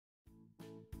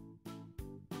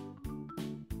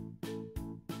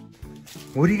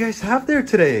What do you guys have there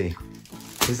today?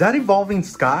 Is that Evolving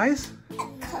Skies?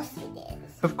 Of course it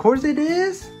is. Of course it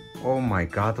is. Oh my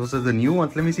God, those are the new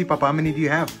ones. Let me see, Papa, how many do you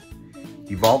have?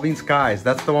 Evolving Skies.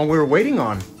 That's the one we were waiting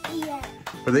on. Yeah.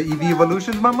 For the Eevee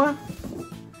Evolutions, Mama?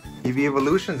 Eevee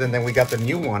Evolutions, and then we got the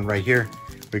new one right here.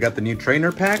 We got the new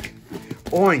trainer pack.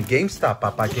 Oh, and GameStop,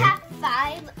 Papa. We have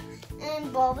 5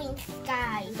 Evolving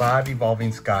Skies. 5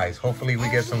 Evolving Skies. Hopefully we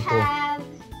get some cool.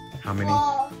 How many?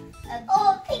 4.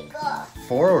 Pick up.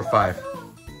 4 or 5?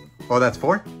 Oh, that's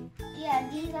 4? Yeah,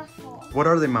 these are 4. What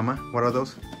are they, Mama? What are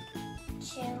those?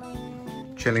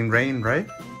 Chilling. Chilling Rain, right?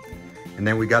 And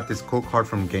then we got this cool card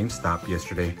from GameStop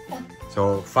yesterday.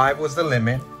 So 5 was the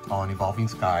limit on Evolving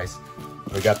Skies.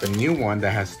 We got the new one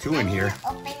that has 2 in here.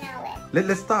 Open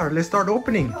our Let's start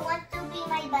opening. Who wants to be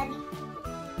my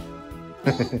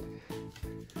buddy?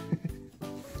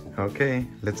 Okay,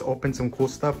 let's open some cool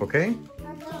stuff, okay?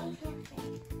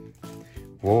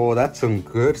 Whoa, that's some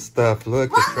good stuff.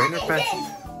 Look, the trainer pack.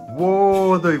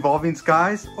 Whoa, the Evolving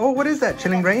Skies. Oh, what is that?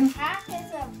 Chilling Rain?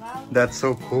 That's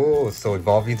so cool. So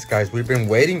Evolving Skies, we've been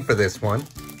waiting for this one.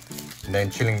 And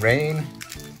then Chilling Rain,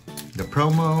 the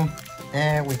promo,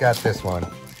 and we got this one.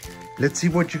 Let's see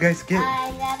what you guys get.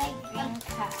 I got a green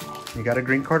card. You got a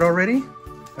green card already?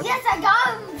 Yes, I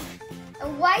got a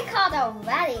white card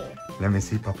already. Let me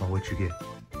see, Papa, what you get.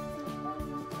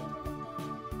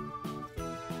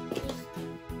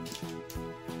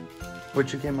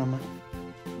 What you get, Mama?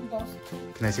 Those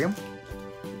 2. Can I see them?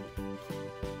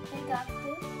 I got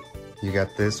this. You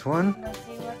got this one. Let's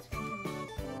see what's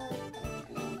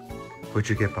What'd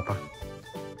you get, Papa?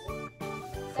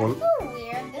 That's so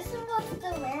weird. This was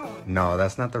the rare one. No,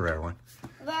 that's not the rare one.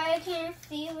 But I can't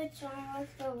see which one was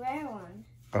the rare one.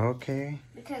 Okay.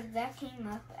 Because that came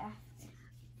up after.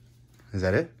 Is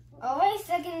that it? Oh, wait a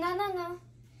second. No.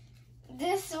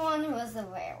 This one was the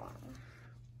rare one.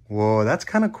 Whoa, that's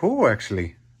kind of cool,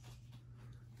 actually.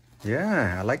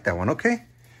 Yeah, I like that one. Okay.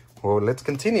 Well, let's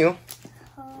continue.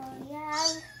 Oh, yeah.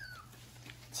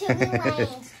 Chilling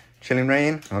Lanes. Chilling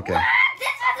Rain? Okay.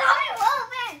 This one's already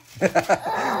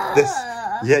open. This,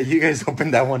 yeah, you guys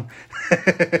opened that one. You put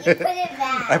it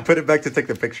back. I put it back to take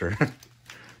the picture.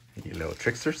 You little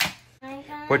tricksters.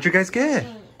 What'd you guys get?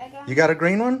 You got a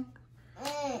green one?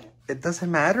 It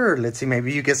doesn't matter. Let's see.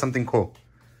 Maybe you get something cool.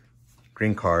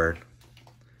 Green card.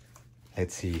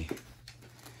 Let's see.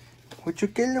 What you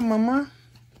get, Mama?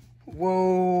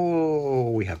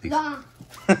 Whoa. We have these.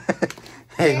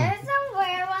 Hey. There's a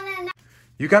rare one and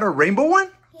You got a rainbow one?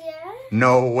 yeah.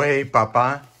 No way,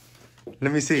 Papa.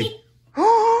 Let me see.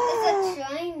 It's a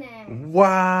trainer.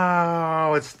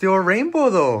 Wow. It's still a rainbow,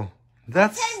 though.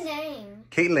 That's What's her name?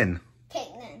 Caitlin.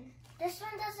 Caitlin. This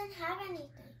one doesn't have anything.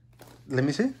 Let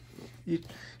me see.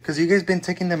 Because you guys been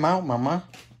taking them out, Mama.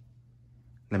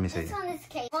 Let me see. This one is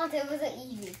Caitlin. It was an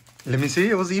Eevee. Let me see.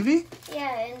 It was Eevee?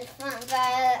 Yeah, in the front. But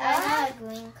I got a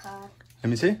green card. Let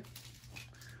me see.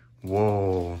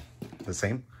 Whoa. The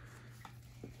same?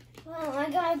 Oh, I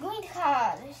got a green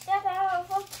card. Step out.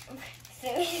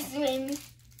 Seriously.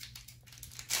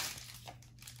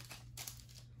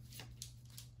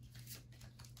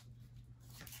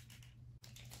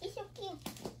 He's so cute.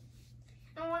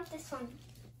 I want this one.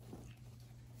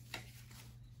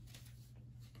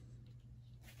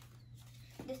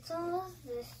 This one was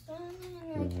this one,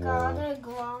 and I got a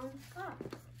ground card.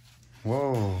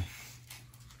 Whoa.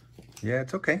 Yeah,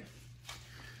 it's okay.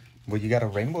 Well, you got a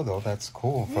rainbow, though. That's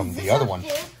cool from the other one.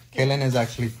 Caitlin is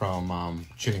actually from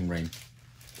Chilling Rain.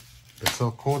 It's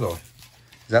so cool, though.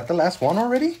 Is that the last one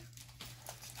already?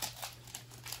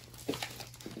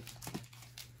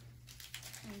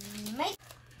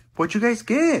 What'd you guys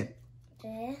get?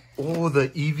 Oh, the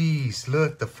Eevees.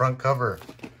 Look, the front cover.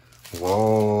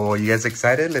 Whoa, you guys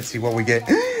excited? Let's see what we get.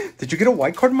 Did you get a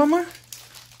white card, Mama?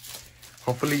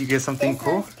 Hopefully you get something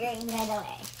cool. This one's green, by the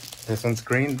way. This one's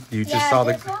green. You just saw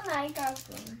the... this one I got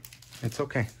green. It's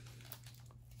okay.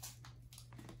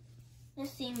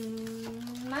 Let's see.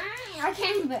 I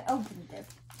can't even open this.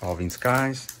 Evolving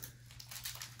Skies.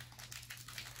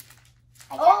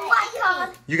 Oh my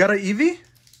god. You got an Eevee?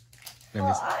 Let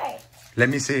me see. Alright. Let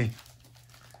me see.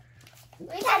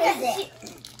 What is it?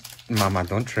 Mama,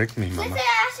 don't trick me, Mama. This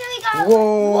actually got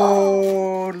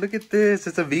Whoa, look at this.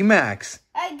 It's a VMAX.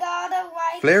 I got a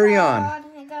white Flareon. card.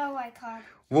 I got a white card.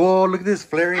 Whoa, look at this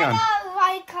I Flareon. got a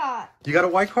white card. You got a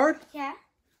white card? Yeah.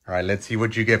 All right, let's see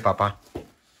what you get, Papa.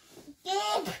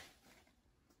 Yep.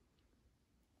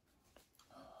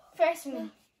 First me.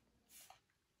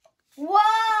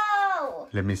 Whoa!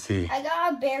 Let me see. I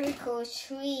got a very cool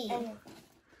tree.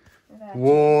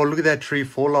 Whoa, look at that tree,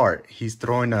 full art. He's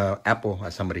throwing an apple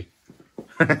at somebody.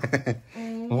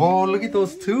 Whoa, look at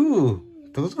those two.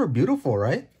 Those are beautiful,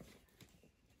 right?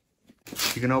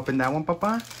 You gonna open that one,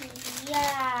 Papa?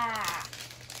 Yeah.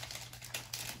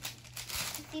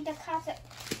 See the cards.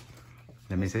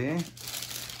 Let me see.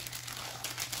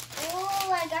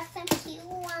 Oh, I got some cute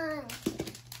ones.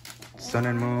 Sun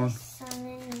and Moon. Sun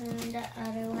and Moon. The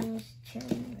other one is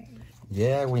Chilling Rain.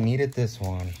 Yeah, we needed this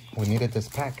one. We needed this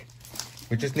pack.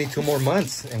 We just need 2 more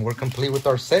months and we're complete with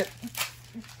our set.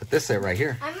 With this set right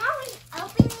here. I'm already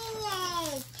opening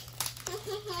it.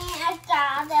 I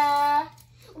got a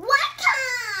what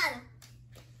card?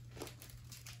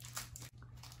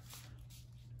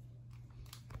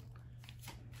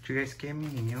 Did you guys get me,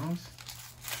 niños?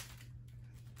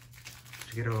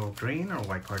 Did you get a green or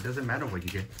white card? Doesn't matter what you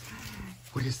get.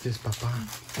 What is this, Papa?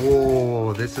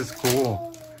 Oh, this is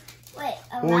cool. Wait,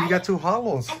 Oh, you got 2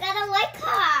 hollows. I got a white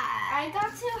card. I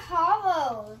got 2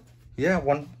 hollows. Yeah,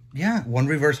 one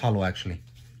reverse hollow actually.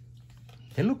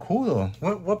 They look cool though.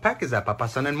 What pack is that, Papa?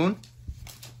 Sun and Moon?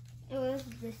 It was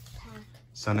this pack.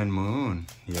 Sun and Moon,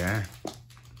 yeah.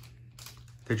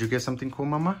 Did you get something cool,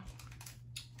 Mama?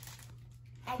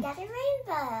 I got a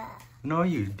rainbow. No,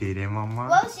 you didn't, Mama.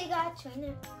 Well, she got a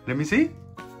trainer. Let me see.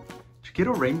 Did you get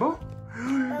a rainbow?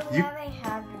 But we already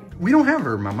have her. We don't have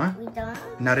her, Mama. We don't?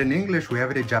 Not in English. We have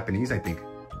it in Japanese, I think.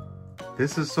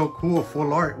 This is so cool.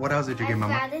 Full art. What else did you get,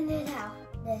 Mama? I got it out.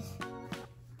 This.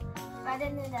 Got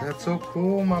it out. That's so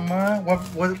cool, Mama.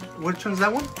 Which one's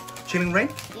that one? Chilling Rain?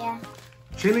 Yeah.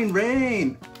 Chilling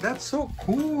Rain. That's so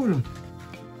cool.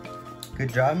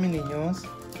 Good job, mi niños.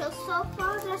 So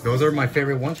far, Those are my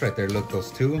favorite ones right there. Look, those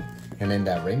 2. And then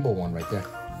that rainbow one right there.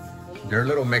 They're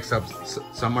little mix-ups.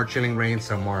 Some are Chilling Rain,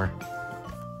 some are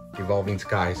Evolving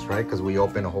Skies, right? Because we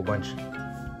opened a whole bunch.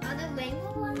 Are the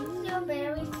rainbow ones your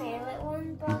very favorite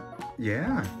one, bro?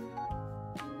 Yeah.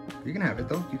 You can have it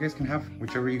though. You guys can have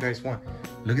whichever you guys want.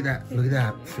 Look at that. Look at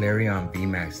that Flareon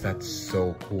VMAX. That's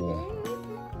so cool.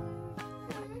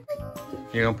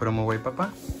 You gonna put them away,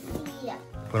 Papa? Yeah.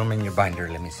 Put them in your binder.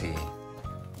 Let me see.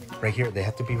 Right here. They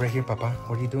have to be right here, Papa.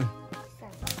 What are you doing?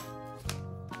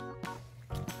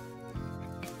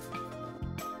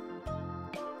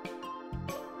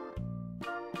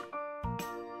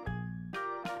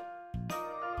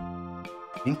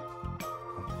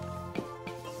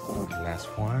 Last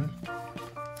one.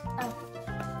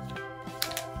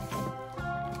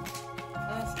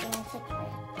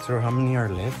 So how many are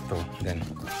left though? Then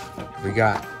we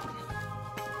got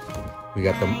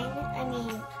them. I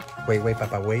mean. Wait,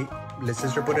 Papa, wait. Let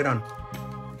sister put it on.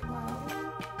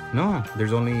 No,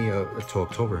 there's only till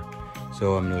October.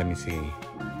 So let me see.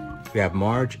 We have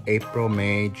March, April,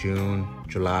 May, June,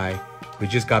 July. We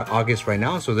just got August right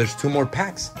now, so there's 2 more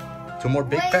packs. 2 more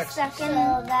big packs. So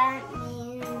that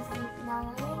means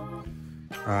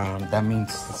 9? That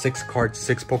means 6 cards,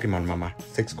 6 Pokemon, Mama.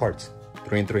 6 cards.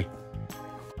 3 and 3.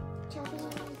 Chubby.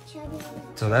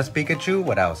 So that's Pikachu.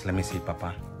 What else? Let me see,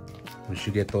 Papa. We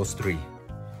should get those 3.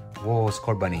 Whoa,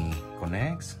 Scorbunny.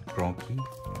 Conex. Gronky.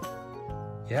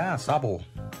 Yeah, Sabo.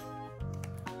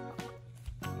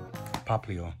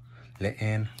 Poplio.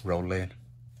 Litten. Rowlet.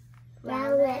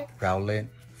 Rowlet.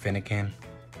 Finnegan.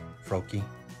 Froakie.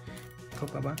 Go,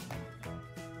 Papa.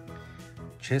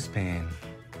 Chispin.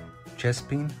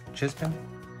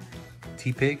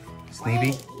 T-Pig.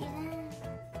 Snivy.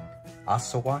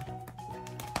 Ocelot.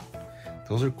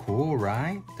 Those are cool,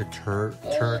 right? The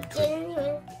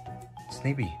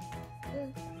Snivy.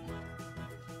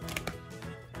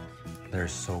 They're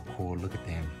so cool. Look at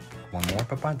them. One more,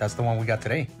 Papa? That's the one we got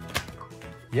today.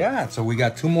 Yeah, so we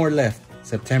got 2 more left.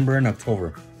 September and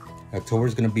October. October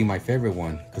is going to be my favorite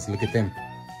one. Because look at them.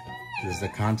 This is the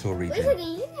Kanto region. Wait,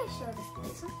 you can show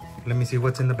this one. Let me see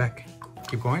what's in the back.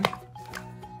 Keep going.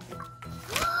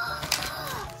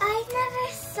 I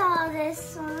never saw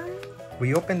this one.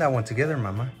 We opened that one together,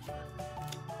 Mama.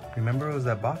 Remember it was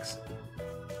that box?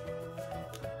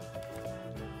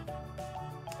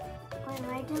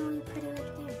 Why didn't we put it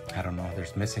right there? I don't know.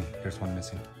 There's missing. There's one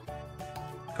missing.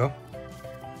 Go.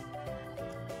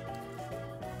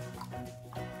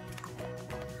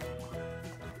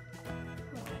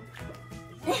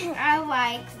 I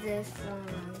like this one.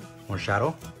 More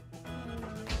shadow?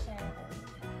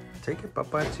 Take it,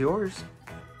 Papa. It's yours.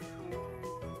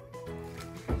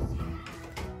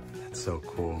 That's so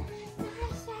cool.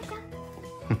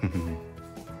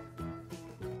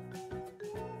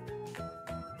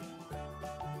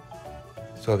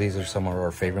 So these are some of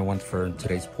our favorite ones for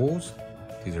today's pools.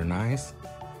 These are nice.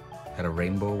 Got a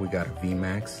rainbow. We got a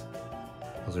VMAX.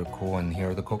 Those are cool. And here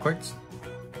are the code cards.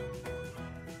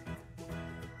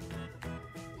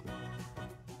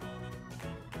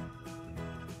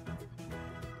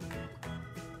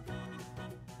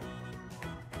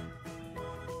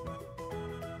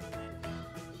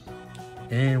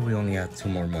 And we only have 2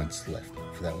 more months left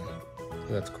for that one.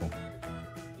 So that's cool.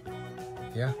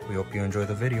 Yeah, we hope you enjoy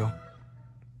the video.